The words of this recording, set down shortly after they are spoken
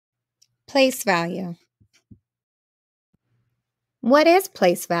Place value. What is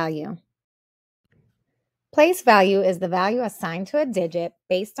place value? Place value is the value assigned to a digit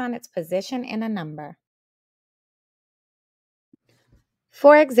based on its position in a number.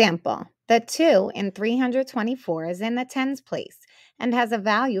 For example, the 2 in 324 is in the tens place and has a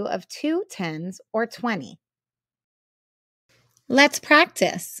value of 2 tens or 20. Let's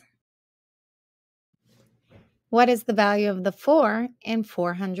practice. What is the value of the 4 in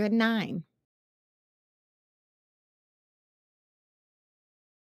 409?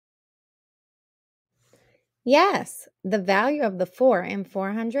 Yes, the value of the 4 in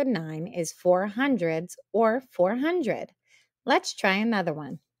 409 is 4 hundreds or 400. Let's try another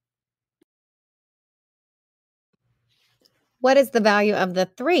one. What is the value of the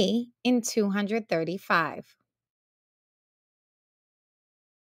 3 in 235?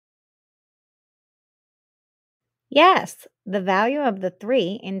 Yes, the value of the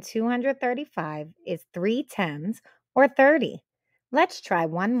 3 in 235 is 3 tens or 30. Let's try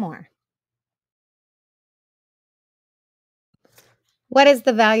one more. What is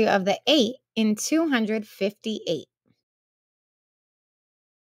the value of the 8 in 258?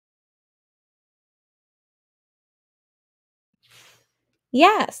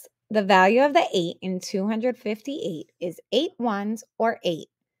 Yes, the value of the 8 in 258 is 8 ones or 8.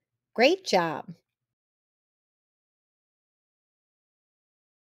 Great job!